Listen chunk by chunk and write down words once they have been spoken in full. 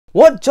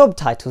What job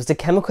titles do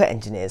chemical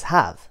engineers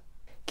have?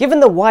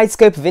 Given the wide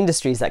scope of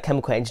industries that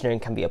chemical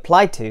engineering can be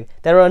applied to,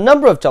 there are a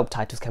number of job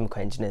titles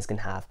chemical engineers can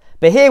have,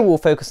 but here we'll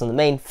focus on the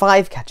main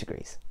 5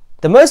 categories.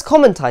 The most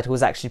common title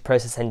is actually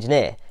process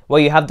engineer,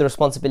 where you have the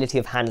responsibility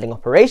of handling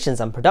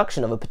operations and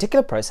production of a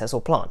particular process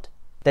or plant.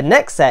 The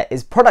next set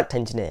is product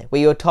engineer,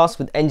 where you are tasked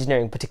with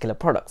engineering particular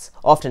products,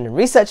 often in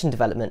research and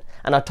development,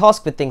 and are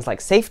tasked with things like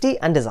safety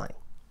and design.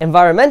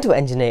 Environmental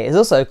engineer is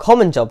also a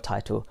common job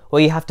title,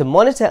 where you have to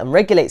monitor and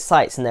regulate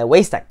sites and their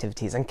waste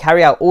activities and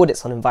carry out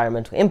audits on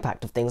environmental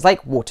impact of things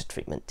like water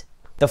treatment.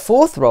 The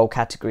fourth role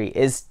category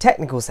is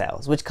technical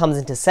sales, which comes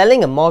into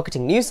selling and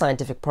marketing new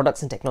scientific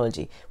products and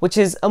technology, which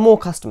is a more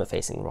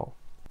customer-facing role.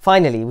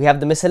 Finally, we have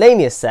the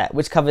miscellaneous set,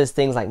 which covers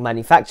things like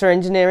manufacturer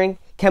engineering,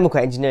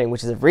 chemical engineering,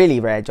 which is a really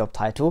rare job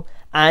title,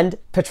 and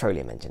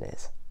petroleum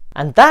engineers.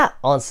 And that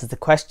answers the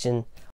question,